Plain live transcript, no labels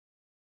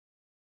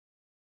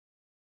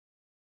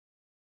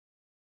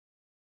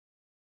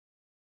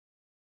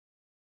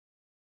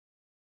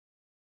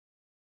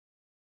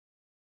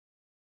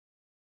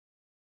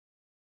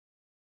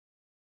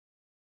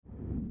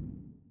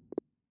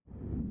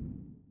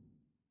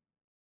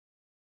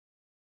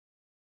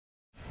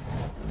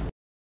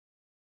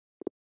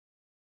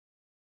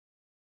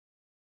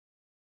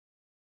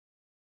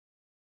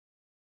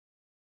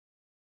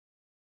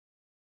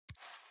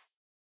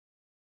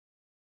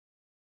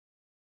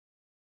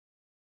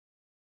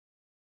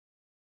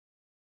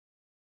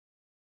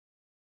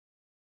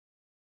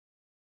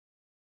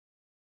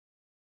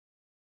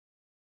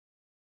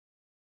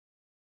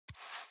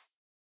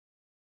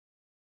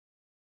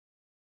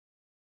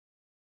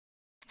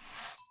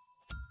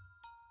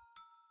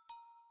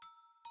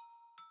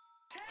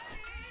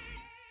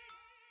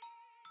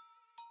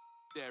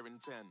daring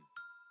 10.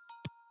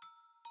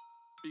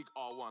 Big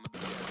R1, I'll be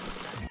daring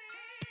 10.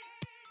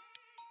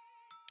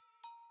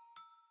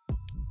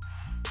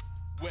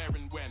 Where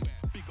and when?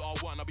 Big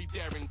R1, I'll be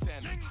daring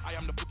 10. I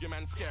am the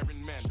boogeyman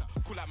scaring men.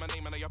 Call out my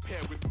name and I appear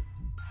with.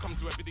 Come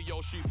to a video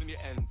shooting your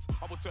ends.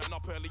 I will turn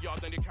up earlier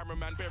than your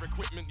cameraman. Bare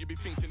equipment, you be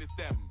thinking it's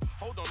them.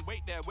 Hold on,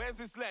 wait there, where's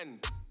his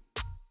lens?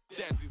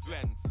 There's his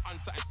lens.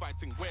 Unsatisfied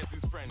fighting, where's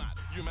his friends?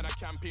 You men are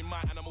camping,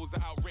 my animals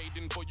are out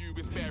raiding. For you,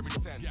 it's bare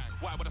intense.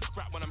 Why would I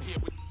scrap when I'm here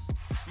with.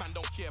 Man,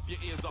 don't care if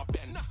your ears are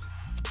bent.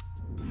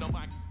 No,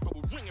 I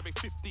will ring every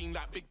 15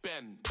 like Big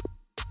Ben.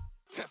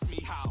 Test me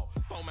how.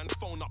 Phone man,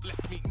 phone up,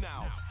 let's meet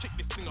now. Kick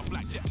this thing off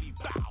like Jet Li,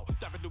 bow.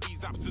 David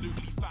Louise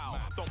absolutely foul.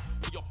 Don't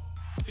be your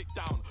sit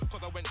down,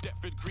 cause I went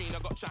Deptford Green. I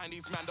got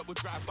Chinese man that would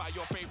drive by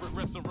your favorite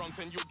restaurant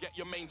and you'll get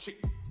your main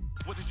chick.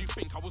 What did you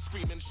think? I will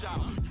scream and shout.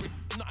 You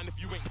ain't nothing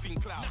if you ain't seen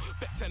clout.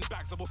 Bet 10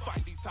 bags I will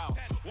find these house.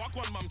 Walk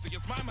one mumsy,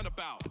 it's my man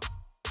about.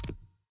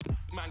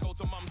 Man, go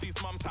to mumsy's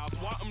mum's house.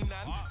 What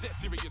nan? Dead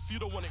serious, you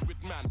don't want it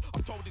with man.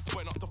 I told this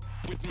boy not to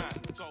with man.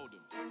 Told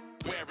him.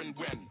 Where and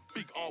when?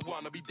 Big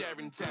R1, I'll be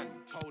daring 10.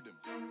 Told him.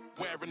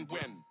 Where and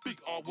when? Big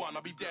R1,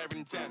 I'll be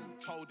daring 10.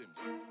 Told him.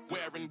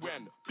 Where and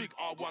when? Big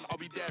R1, I'll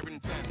be daring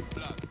 10.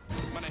 Blood.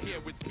 Man, I hear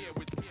what's here.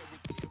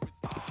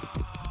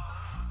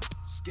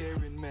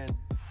 Scaring men.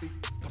 Big,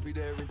 I'll be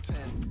there in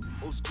 10.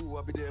 Old school,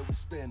 I'll be there with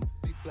spin.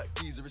 Big black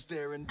geezer is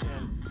staring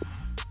 10.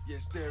 Yeah,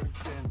 staring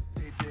 10.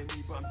 They dare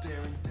me, but I'm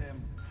daring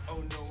them.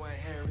 Oh no, I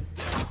ain't hearing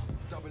them.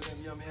 Double M,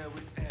 yeah, I'm here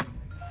with M.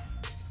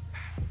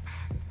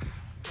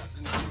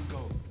 Captain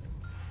Tingo.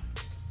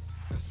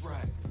 That's right.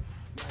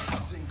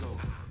 Man, it's Tingo.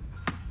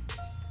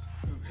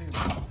 Who, him?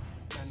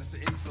 Man, that's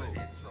an insult.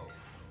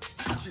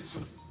 Shit's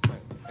from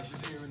man, and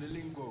she's hearing the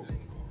lingo.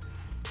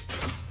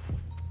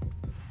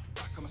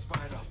 Back on a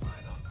spider.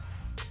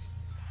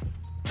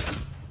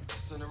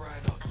 That's on a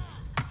rider.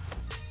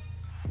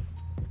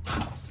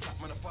 Slap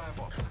man a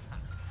fiver.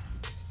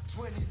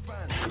 20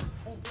 van,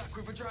 all black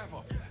with a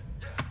driver.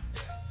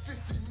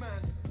 50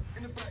 man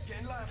in the back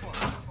getting liver.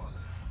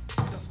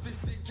 That's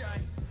 50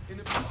 gang in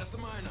the back, that's a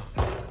minor.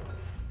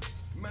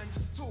 Man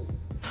just talk,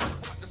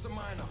 that's a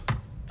minor.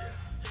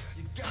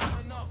 You got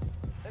man up,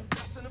 and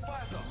that's an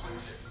advisor.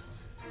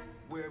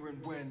 Where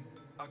and when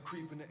I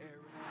creep in the area.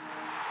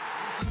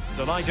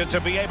 Delighted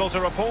to be able to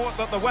report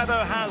that the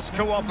weather has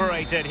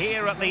cooperated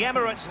here at the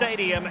Emirates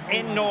Stadium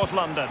in North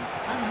London.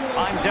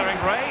 I'm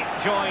Derek Ray,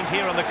 joined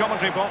here in the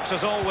commentary box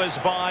as always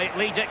by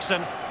Lee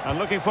Dixon, and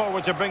looking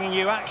forward to bringing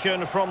you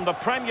action from the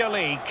Premier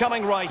League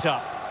coming right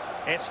up.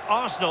 It's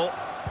Arsenal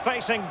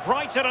facing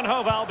Brighton and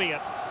Hove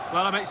Albion.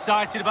 Well, I'm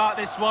excited about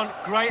this one.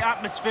 Great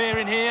atmosphere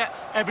in here.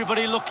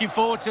 Everybody looking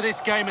forward to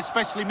this game,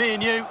 especially me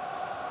and you.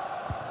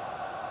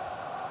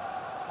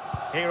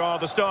 Here are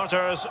the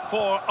starters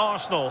for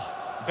Arsenal.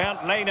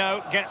 Bernd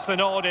Leno gets the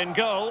nod in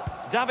goal.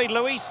 David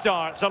Luiz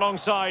starts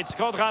alongside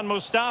Skodran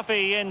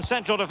Mustafi in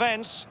central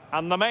defence.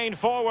 And the main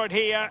forward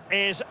here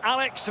is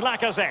Alex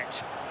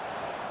Lacazette.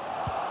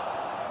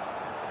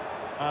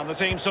 And the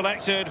team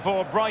selected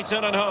for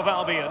Brighton and Hove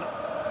Albion.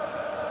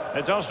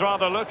 It does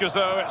rather look as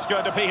though it's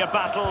going to be a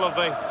battle of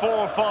the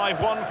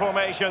 4-5-1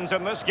 formations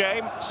in this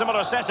game.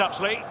 Similar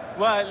setups, Lee.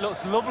 Well, it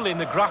looks lovely in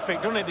the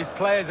graphic, doesn't it? There's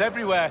players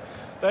everywhere.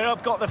 They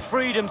have got the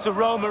freedom to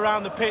roam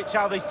around the pitch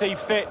how they see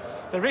fit.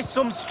 There is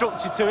some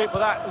structure to it, but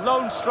that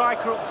lone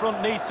striker up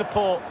front needs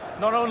support,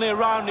 not only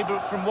around him,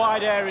 but from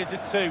wide areas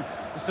too.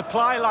 The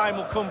supply line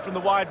will come from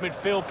the wide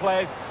midfield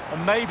players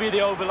and maybe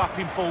the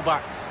overlapping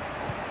fullbacks.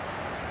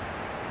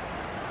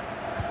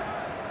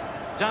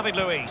 David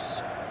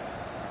Luiz.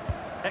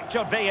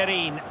 Hector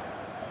Bellerin.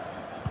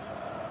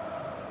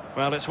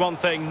 Well, it's one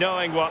thing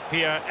knowing what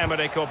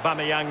Pierre-Emerick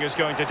Aubamayang is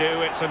going to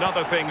do. It's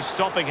another thing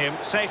stopping him.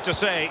 Safe to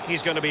say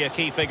he's going to be a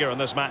key figure in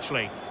this match,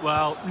 Lee.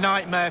 Well,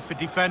 nightmare for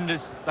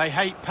defenders. They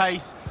hate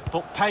pace,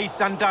 but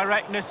pace and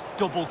directness,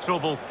 double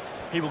trouble.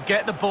 He will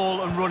get the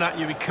ball and run at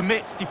you. He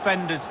commits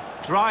defenders,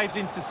 drives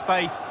into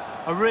space.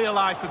 A real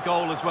eye for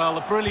goal as well.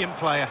 A brilliant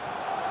player.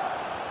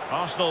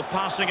 Arsenal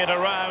passing it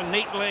around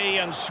neatly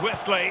and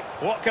swiftly.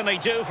 What can they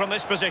do from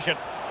this position?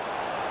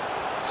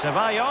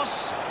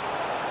 Ceballos.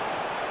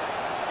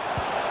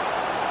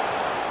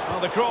 Well,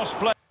 the cross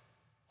play.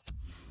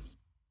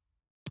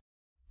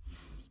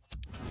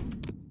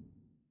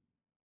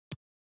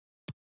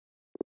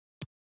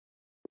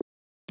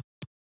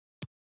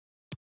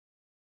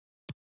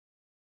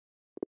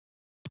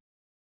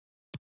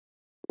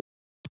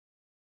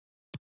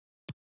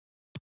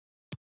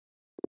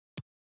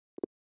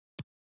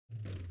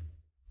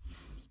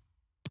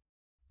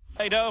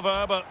 Played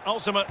over, but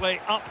ultimately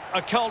up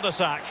a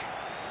cul-de-sac.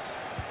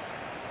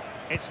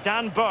 It's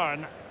Dan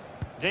Burn,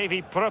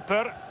 Davy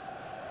Prupper,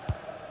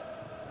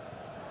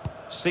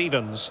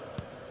 Stevens,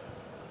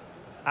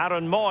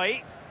 Aaron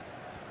Moy,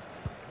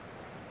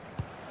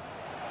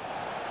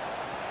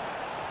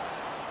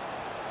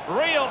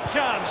 real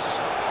chance,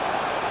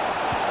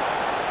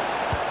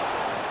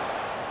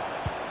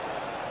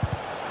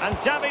 and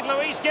David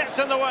Luiz gets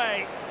in the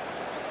way.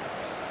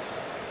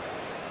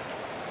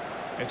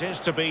 It is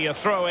to be a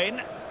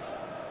throw-in.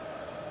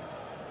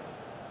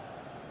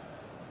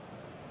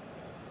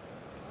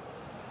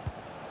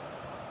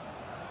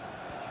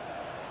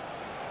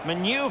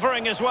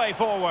 manoeuvring his way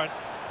forward.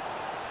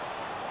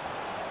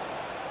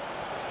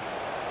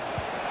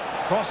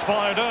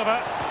 Cross-fired over,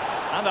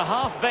 and a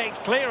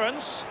half-baked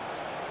clearance.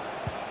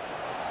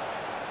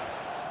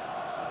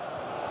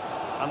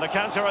 And the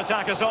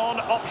counter-attack is on,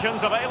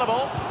 options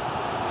available.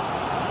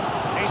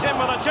 He's in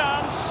with a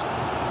chance.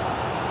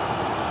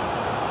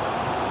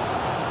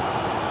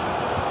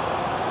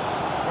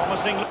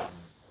 Promising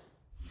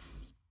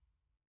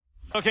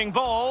looking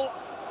ball.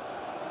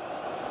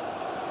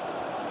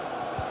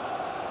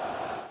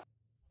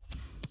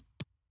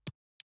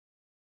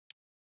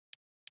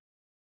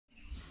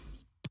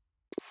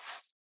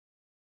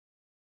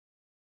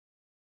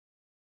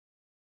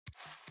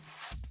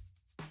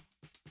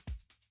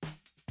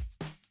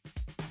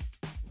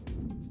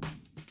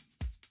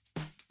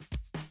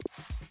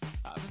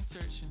 I've been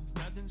searching,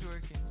 nothing's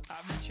working.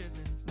 I've been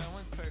tripping, no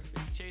one's perfect.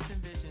 Chasing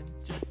vision,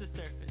 just the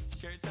surface.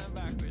 Shirts on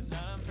backwards,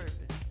 not on purpose.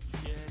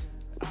 Yeah,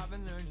 I've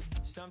been learning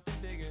something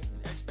bigger.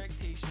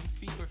 Expectations,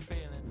 feet were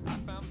failing. I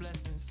found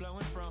blessings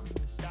flowing from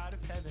the side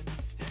of heaven.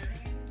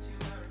 Staring into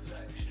my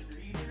reflection,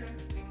 reading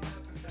everything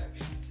but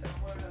perfection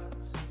somewhere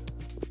else.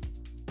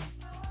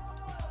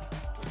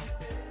 When you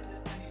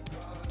build any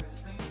progress,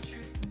 lean the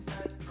truth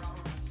inside the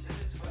promise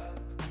as well.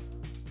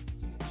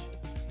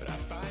 But I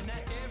find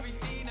that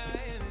everything I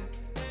am is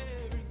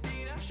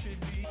everything I should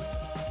be.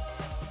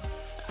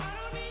 I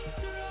don't need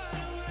to run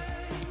away.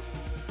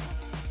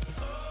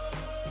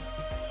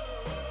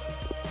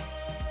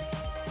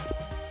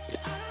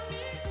 Yeah, I don't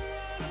need to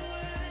run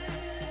away.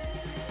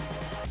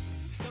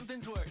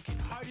 Something's working,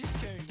 heart is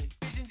turning,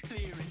 vision's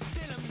clear and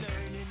still I'm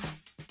learning.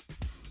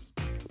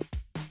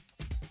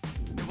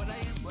 And what I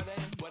am, what I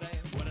am, what I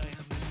am, what I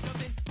am is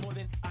something more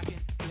than I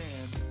can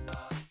plan.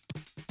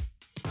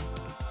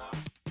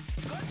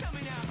 Go tell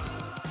me now.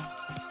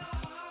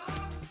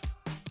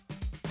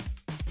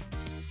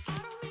 I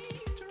don't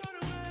need to run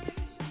away.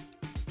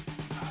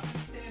 I've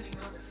been standing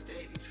on the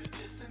stage with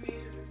just a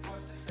meter to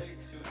force the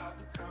fates who I've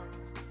become.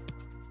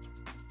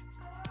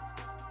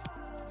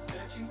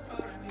 Searching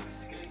for a new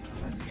escape.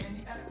 I scan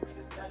the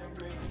exits that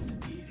embrace an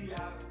easy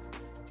out.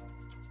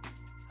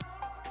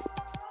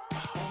 I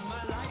hold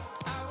my life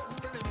out in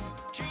front of me.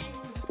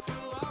 Dreams of who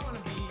I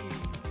wanna be.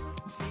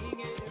 Seeing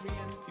every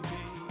empty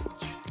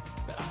page.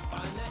 But I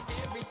find that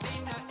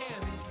everything I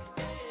am is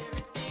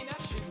everything I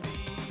should be.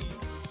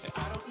 And I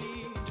don't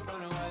need to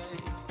run away.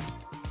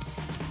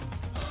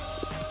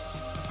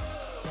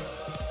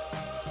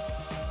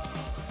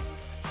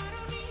 I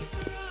don't need to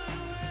run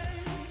away.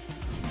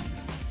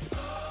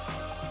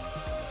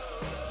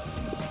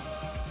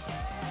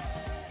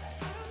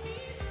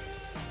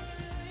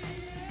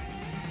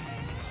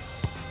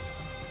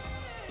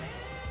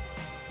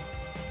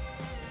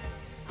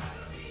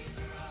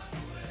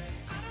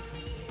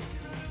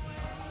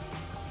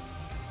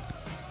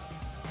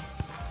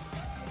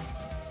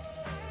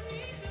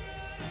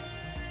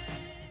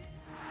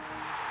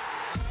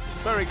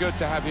 Very good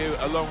to have you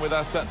along with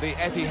us at the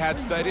Etihad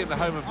Stadium, the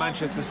home of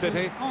Manchester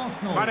City.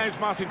 My name's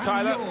Martin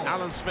Tyler.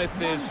 Alan Smith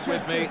is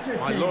with me,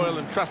 my loyal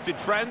and trusted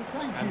friend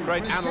and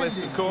great analyst,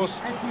 of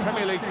course.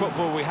 Premier League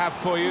football we have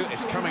for you.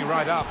 It's coming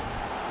right up.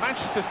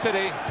 Manchester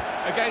City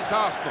against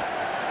Arsenal.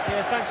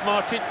 Yeah, thanks,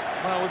 Martin.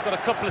 Well, we've got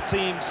a couple of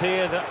teams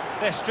here that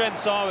their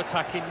strengths are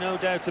attacking, no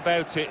doubt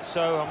about it.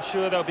 So I'm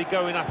sure they'll be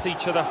going at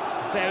each other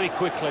very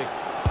quickly.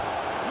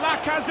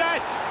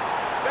 Lacazette!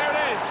 There it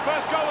is,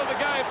 first goal of the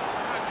game.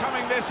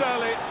 Coming this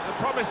early, the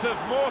promise of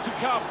more to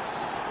come.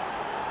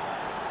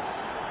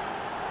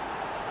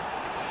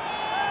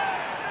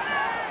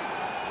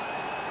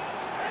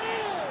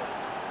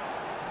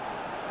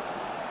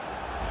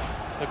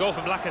 The goal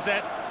from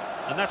Lacazette,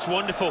 and that's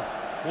wonderful.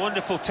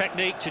 Wonderful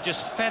technique to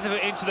just feather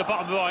it into the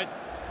bottom right.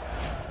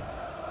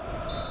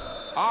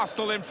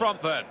 Arsenal in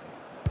front then.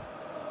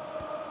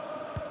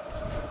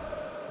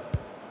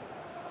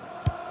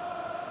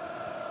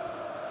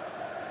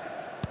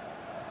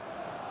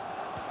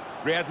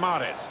 Riyad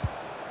Mahrez.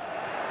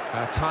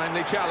 A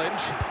timely challenge.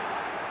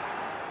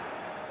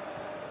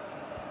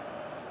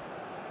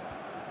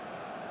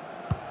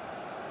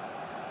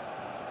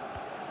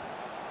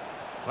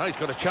 Well, he's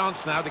got a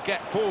chance now to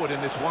get forward in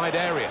this wide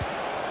area.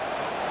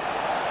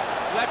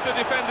 Left the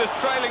defenders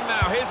trailing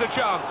now. Here's a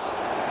chance.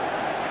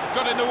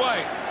 Got in the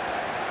way.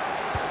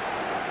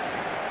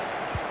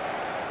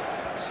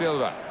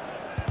 Silva.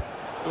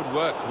 Good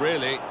work,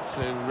 really,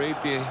 to read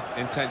the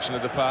intention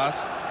of the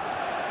pass.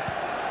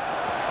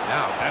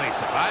 Now, Danny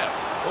Ceballos.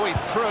 Oh,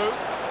 he's through.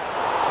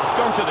 It's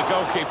gone to the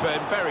goalkeeper in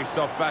very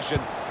soft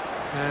fashion.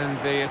 And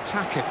the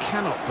attacker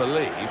cannot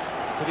believe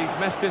that he's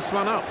messed this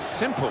one up.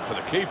 Simple for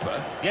the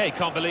keeper. Yeah, he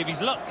can't believe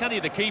his luck, can he,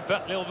 the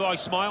keeper? Little boy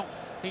smile.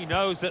 He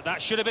knows that that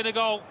should have been a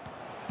goal.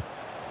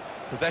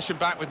 Possession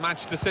back with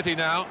Manchester City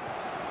now.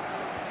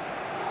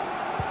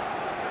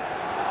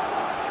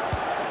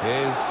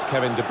 Here's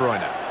Kevin De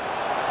Bruyne.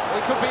 Oh,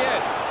 he could be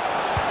in.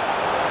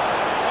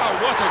 Oh,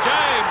 what a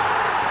game!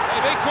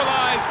 They've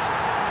equalised.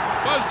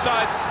 Both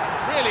sides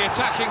really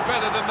attacking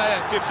better than they're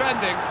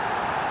defending.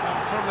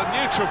 And from the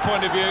neutral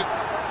point of view,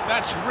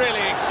 that's really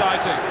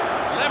exciting.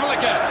 Level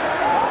again.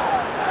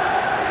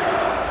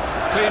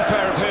 Clean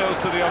pair of heels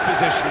to the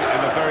opposition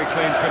and a very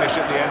clean finish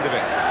at the end of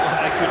it. Well,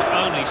 they could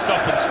only stop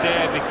and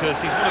stare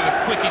because he's one of the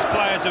quickest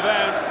players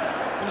around,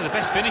 one of the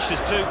best finishers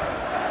too.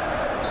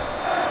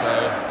 So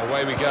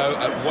away we go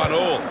at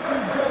 1-1.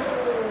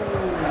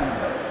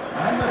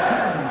 Number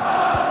 10,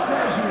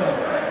 Sergio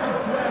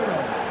Aguero.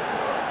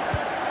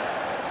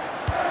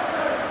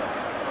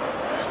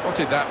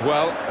 Spotted that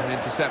well and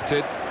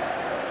intercepted.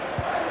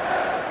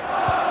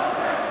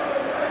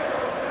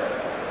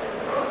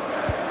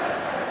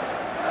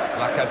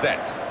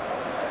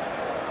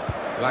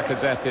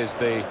 Lacazette is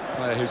the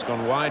player who's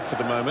gone wide for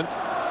the moment.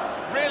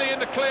 Really in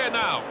the clear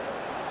now.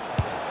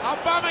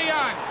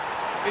 Aubamayang!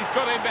 He's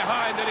got in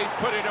behind and he's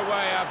put it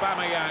away,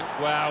 Aubamayang.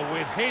 Well,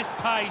 with his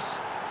pace,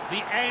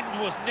 the end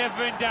was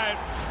never in doubt.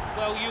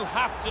 Well, you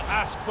have to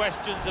ask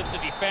questions of the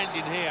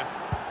defending here.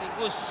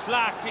 It was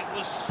slack, it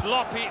was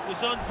sloppy, it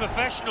was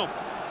unprofessional.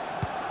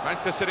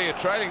 Manchester City are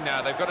trailing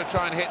now, they've got to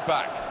try and hit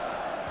back.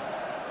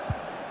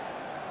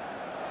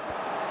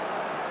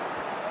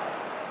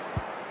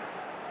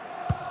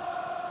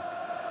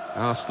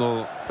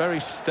 Arsenal very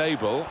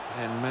stable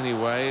in many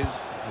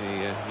ways.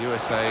 The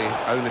USA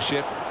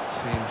ownership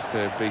seems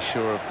to be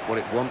sure of what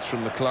it wants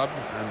from the club,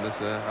 and there's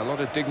a lot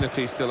of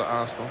dignity still at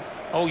Arsenal.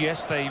 Oh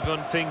yes, they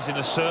run things in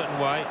a certain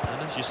way,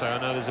 and as you say, I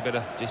know there's a bit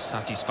of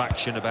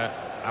dissatisfaction about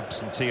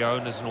absentee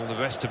owners and all the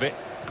rest of it.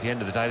 At the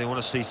end of the day, they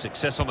want to see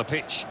success on the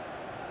pitch.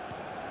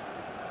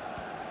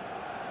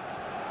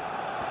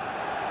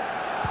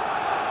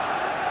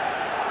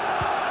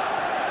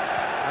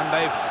 And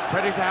they've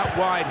spread it out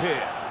wide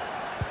here.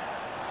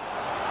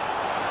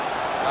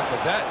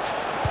 Lacazette,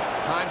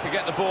 time to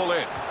get the ball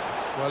in.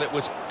 Well, it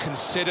was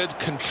considered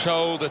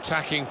controlled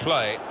attacking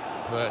play,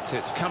 but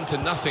it's come to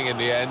nothing in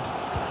the end.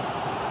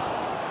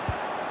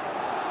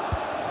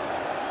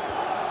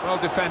 Well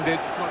defended,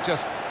 not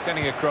just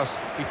getting across,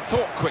 he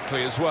thought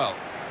quickly as well.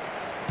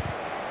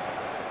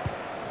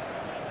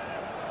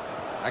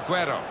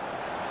 Aguero.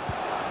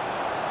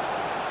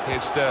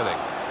 Here's Sterling.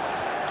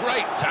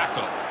 Great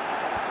tackle.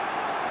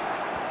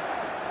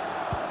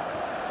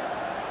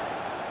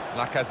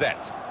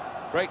 Lacazette.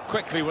 Break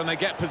quickly when they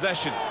get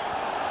possession.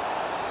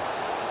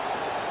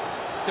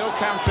 Still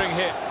countering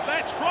here.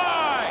 Let's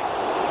fly!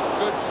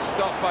 Good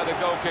stop by the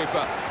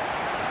goalkeeper.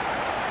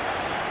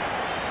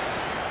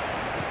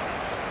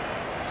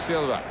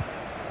 Silva.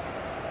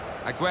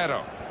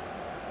 Aguero.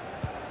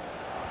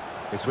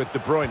 It's with De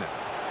Bruyne.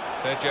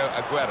 Sergio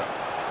Aguero.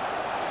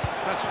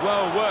 That's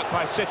well worked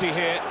by City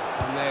here,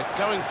 and they're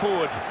going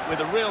forward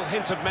with a real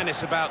hint of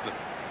menace about them.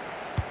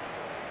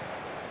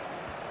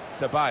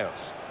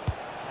 Ceballos.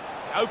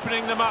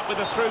 Opening them up with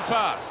a through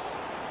pass.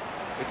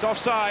 It's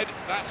offside,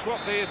 that's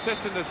what the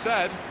assistant has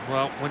said.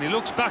 Well, when he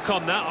looks back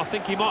on that, I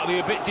think he might be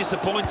a bit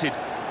disappointed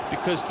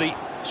because the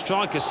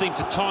striker seemed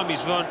to time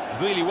his run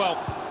really well.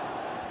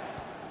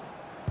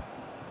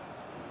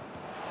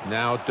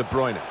 Now De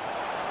Bruyne.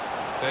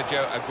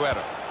 Sergio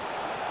Aguero.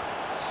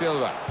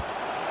 Silva.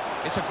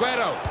 It's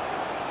Aguero.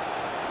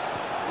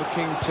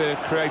 Looking to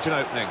create an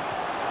opening.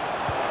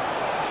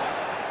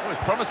 Oh,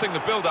 it's promising the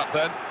build-up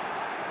then.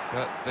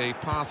 But the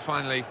pass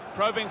finally...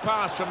 Probing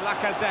pass from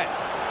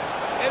Lacazette.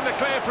 In the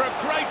clear for a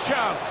great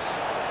chance.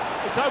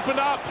 It's opened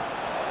up.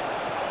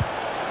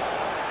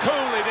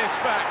 Coolly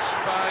dispatched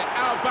by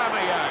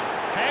Aubamayang.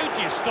 How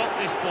do you stop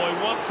this boy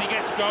once he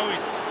gets going?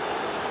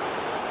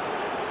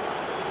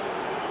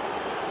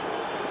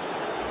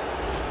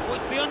 Well,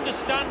 it's the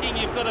understanding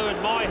you've got to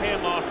admire here,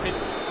 Martin.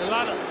 The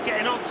lad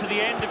getting on to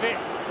the end of it.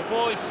 The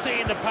boy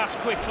seeing the pass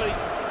quickly.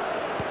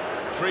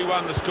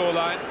 3-1 the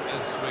scoreline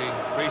as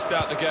we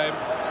restart the game.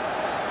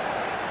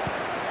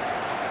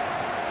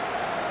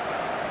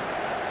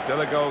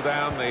 Still a goal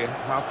down, the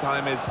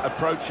half-time is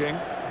approaching.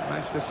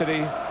 Manchester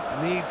City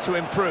need to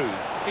improve.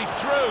 He's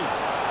through.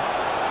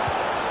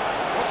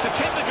 Wants to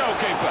chip the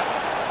goalkeeper.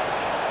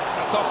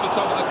 That's off the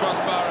top of the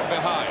crossbar and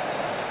behind.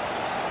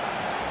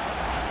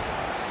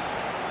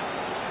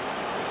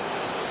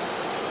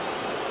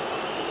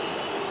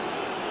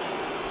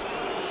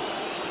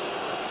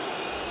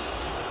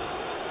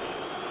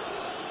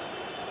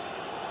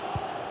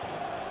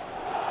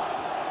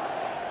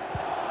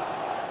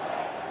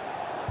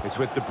 It's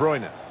with De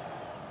Bruyne.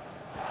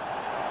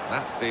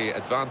 That's the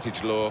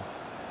advantage law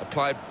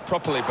applied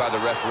properly by the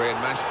referee, and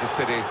Manchester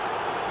City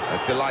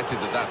are delighted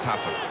that that's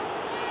happened.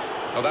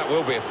 Oh, that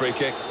will be a free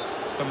kick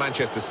for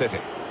Manchester City.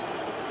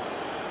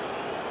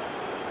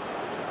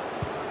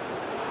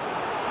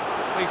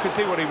 Well, you could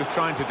see what he was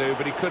trying to do,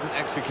 but he couldn't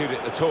execute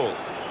it at all.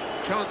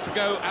 Chance to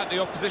go at the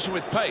opposition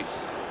with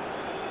pace.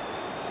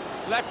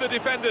 Left the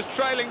defenders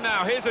trailing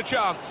now. Here's a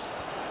chance.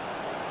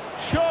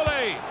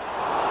 Surely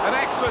an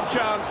excellent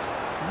chance.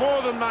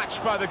 More than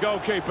matched by the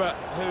goalkeeper,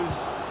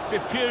 who's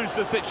diffused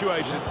the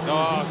situation.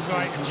 Oh,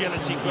 great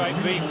agility, great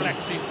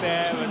reflexes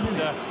there, and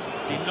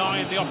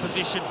denying the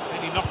opposition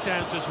any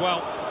knockdowns as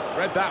well.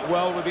 Read that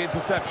well with the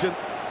interception.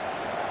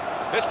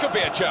 This could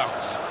be a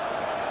chance.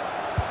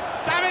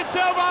 David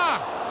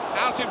Silva!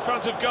 Out in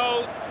front of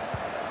goal.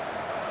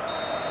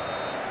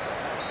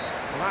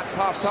 Well, that's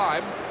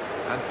half-time,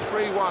 And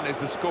 3-1 is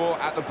the score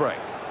at the break.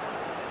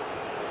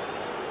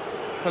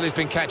 Well, he's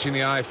been catching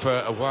the eye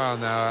for a while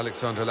now,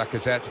 Alexandre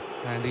Lacazette,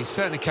 and he's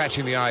certainly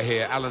catching the eye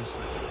here, Alan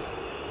Smith.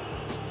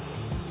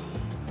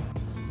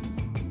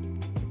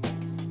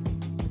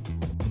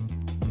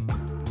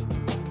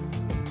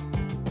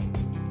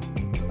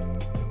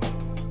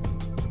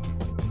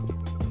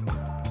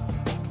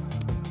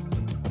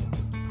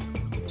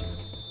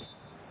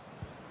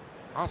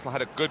 Arsenal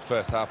had a good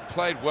first half,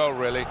 played well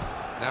really.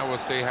 Now we'll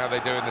see how they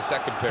do in the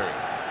second period.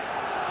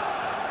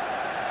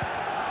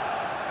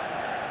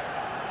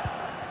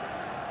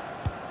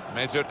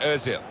 Mesut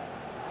Özil.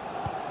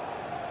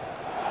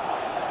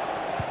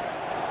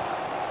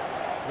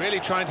 Really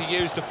trying to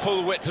use the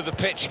full width of the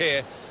pitch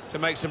here to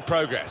make some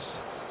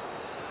progress.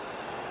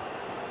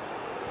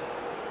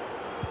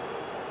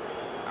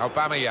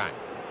 Aubamayang.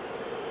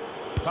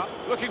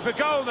 Looking for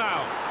goal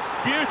now.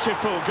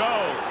 Beautiful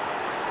goal.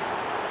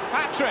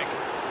 Hat-trick.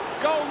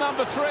 Goal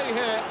number 3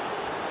 here.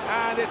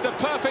 And it's a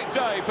perfect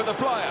day for the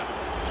player.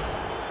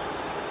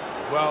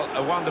 Well,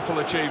 a wonderful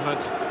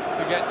achievement.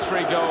 To get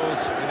 3 goals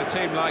in a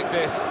team like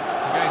this,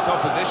 against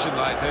opposition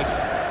like this,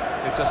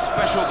 it's a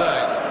special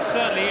day. It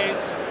certainly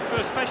is,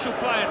 for a special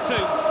player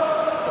too.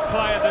 A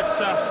player that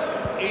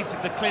is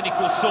the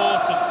clinical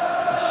sort and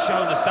has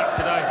shown us that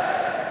today.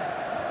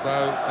 So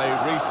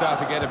they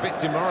restart again, a bit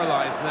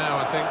demoralised now,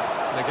 I think,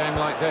 in a game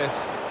like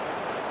this.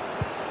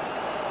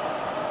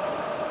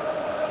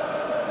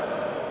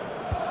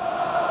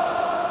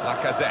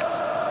 Lacazette.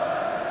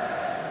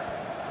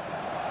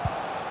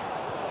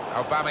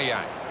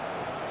 Aubamayang.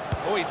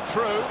 Oh, he's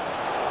through.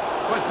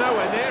 Was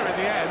nowhere near in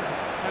the end,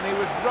 and he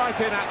was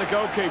right in at the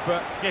goalkeeper.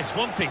 Yes,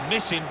 one thing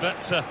missing, but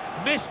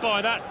missed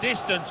by that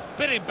distance.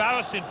 Bit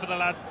embarrassing for the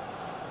lad.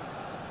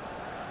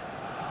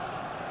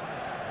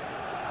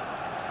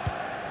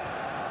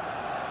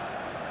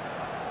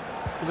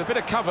 There's a bit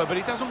of cover, but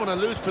he doesn't want to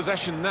lose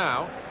possession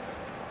now.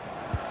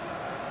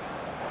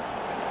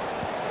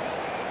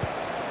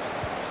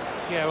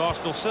 Yeah,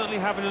 Arsenal certainly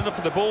having enough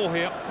of the ball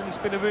here, and it's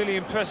been a really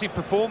impressive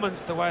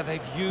performance, the way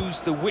they've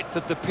used the width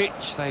of the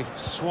pitch. They've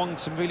swung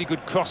some really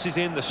good crosses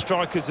in, the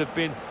strikers have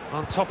been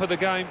on top of the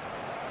game.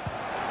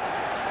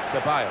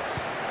 Ceballos.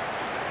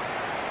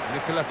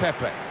 Nicola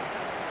Pepe.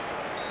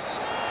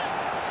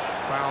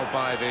 Foul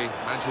by the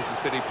Manchester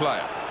City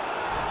player.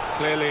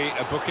 Clearly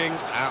a booking,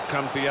 out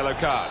comes the yellow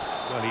card.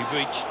 Well, he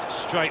reached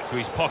straight for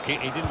his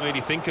pocket, he didn't really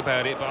think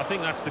about it, but I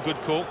think that's the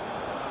good call.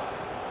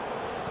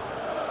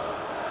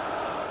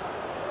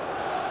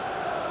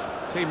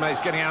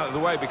 Teammates getting out of the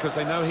way because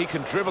they know he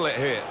can dribble it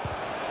here.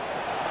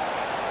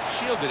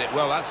 Shielded it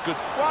well, that's good.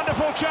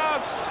 Wonderful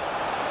chance!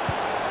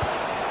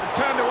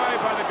 Turned away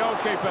by the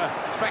goalkeeper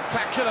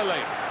spectacularly.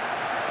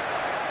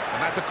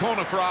 And that's a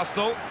corner for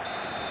Arsenal.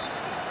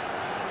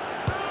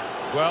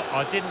 Well,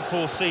 I didn't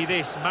foresee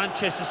this.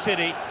 Manchester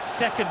City,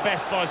 second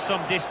best by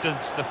some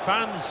distance. The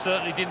fans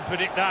certainly didn't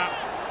predict that.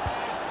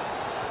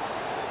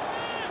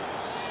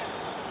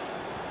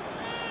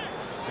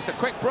 It's a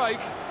quick break.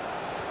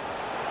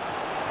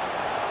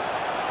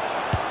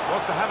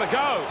 Wants to have a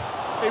go.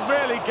 He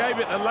really gave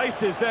it the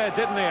laces there,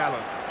 didn't he,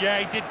 Alan? Yeah,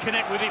 he did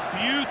connect with it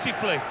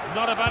beautifully.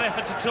 Not a bad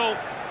effort at all.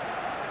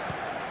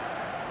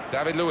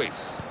 David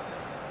Luiz.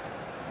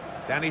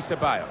 Dani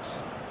Ceballos.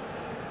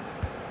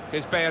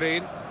 Here's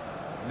Bellerin.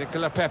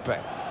 Nicola Pepe.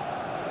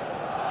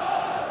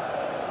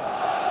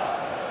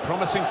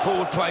 Promising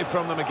forward play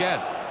from them again.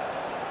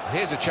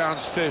 Here's a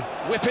chance to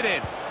whip it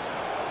in.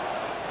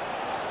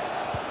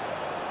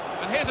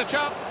 And here's a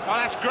chance. Oh,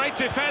 that's great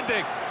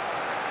defending.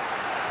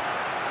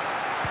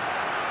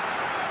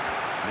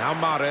 Now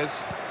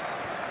Mahrez.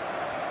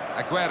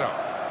 Aguero.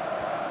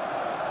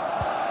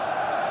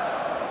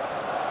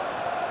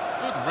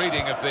 Good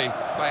reading of the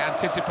play,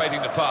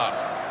 anticipating the pass.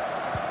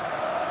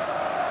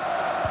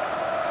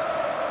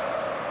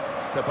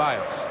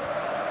 Ceballos.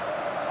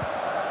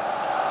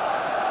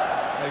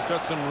 He's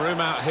got some room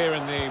out here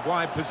in the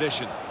wide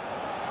position.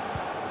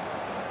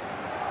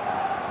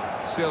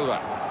 Silva.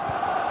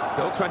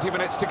 Still 20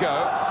 minutes to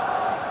go.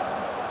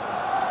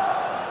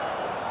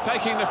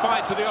 Taking the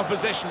fight to the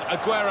opposition,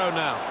 Aguero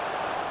now.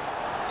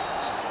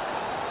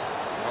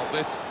 Well,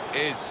 this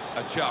is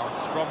a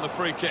chance from the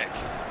free kick.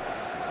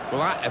 Well,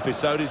 that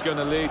episode is going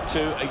to lead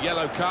to a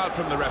yellow card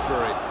from the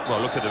referee. Well,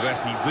 look at the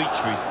ref, he reached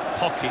for his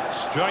pocket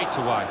straight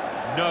away.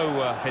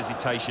 No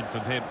hesitation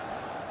from him.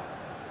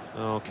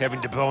 Oh, Kevin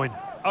De Bruyne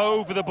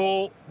over the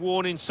ball,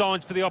 warning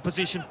signs for the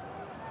opposition.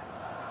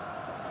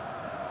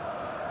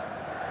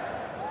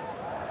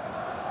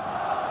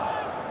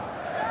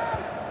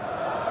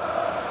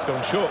 He's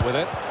gone short with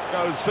it.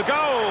 Goes for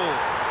goal!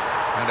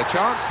 And a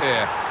chance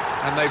here.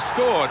 And they've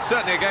scored,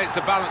 certainly against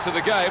the balance of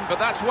the game, but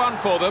that's one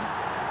for them.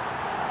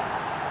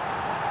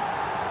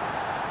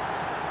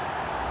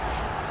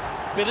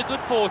 Bit of good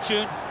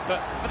fortune, but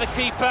for the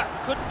keeper,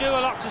 couldn't do a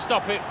lot to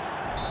stop it.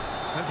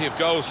 Plenty of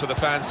goals for the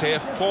fans here,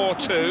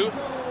 4-2.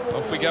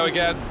 Off we go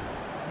again.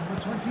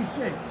 Number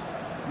 26,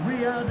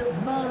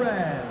 Riyad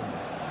Mahrez.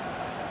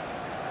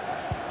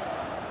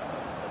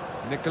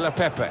 Nicola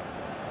Pepe.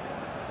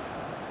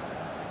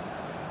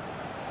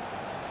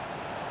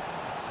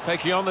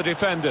 taking on the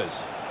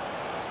defenders.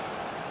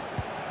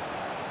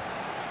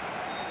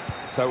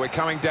 So we're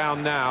coming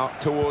down now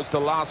towards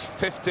the last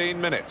 15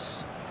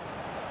 minutes.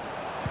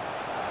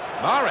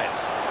 Mahrez.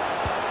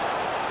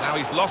 Now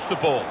he's lost the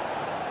ball.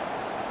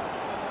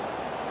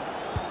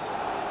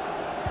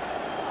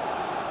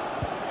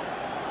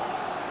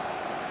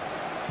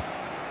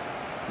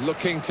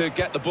 Looking to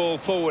get the ball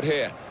forward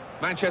here.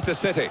 Manchester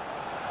City.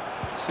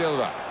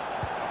 Silva.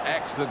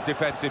 Excellent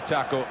defensive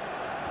tackle.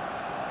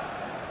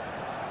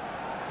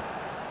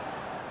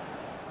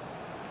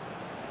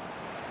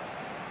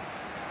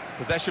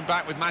 Possession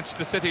back with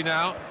Manchester City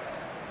now.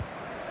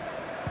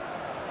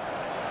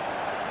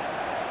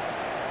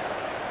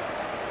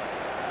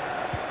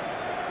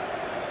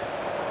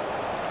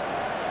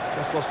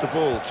 Just lost the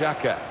ball,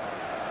 Xhaka.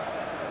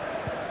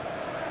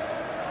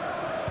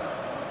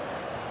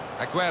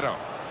 Aguero.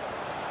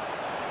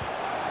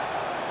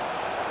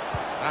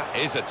 That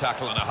is a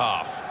tackle and a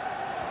half.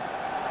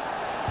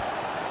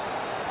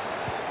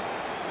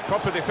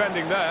 Proper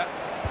defending there.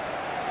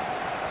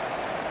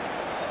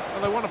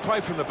 Well, they want to play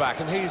from the back,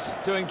 and he's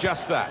doing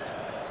just that.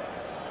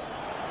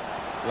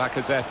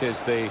 Lacazette is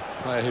the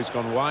player who's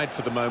gone wide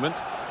for the moment.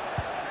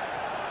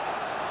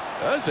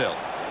 Ozil.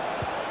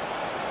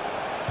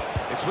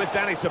 It's with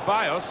Dani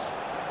Ceballos.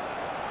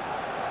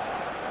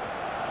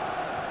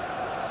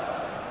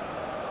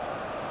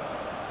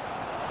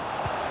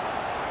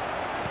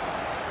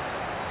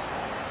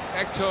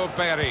 Hector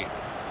Berry.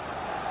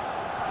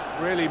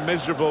 Really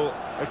miserable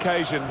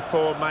occasion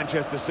for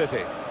Manchester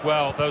City.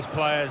 Well, those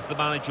players, the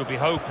manager will be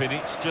hoping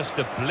it's just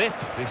a blip,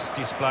 this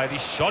display,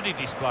 this shoddy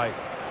display.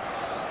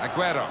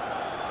 Aguero.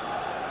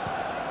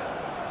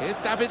 Here's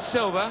David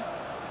Silva.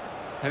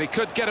 And he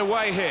could get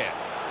away here.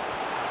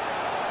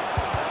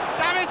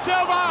 David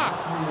Silva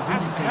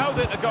hasn't held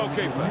it, the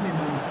goalkeeper.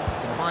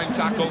 It's a fine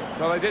tackle.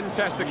 Well, they didn't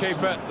test the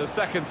keeper the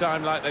second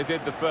time like they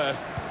did the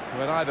first.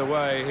 But either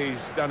way,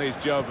 he's done his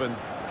job and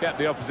kept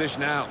the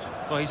opposition out.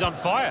 Well, he's on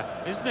fire,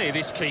 isn't he,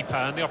 this keeper?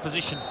 And the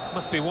opposition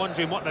must be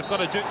wondering what they've got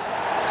to do.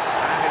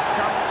 And it's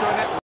come to an end.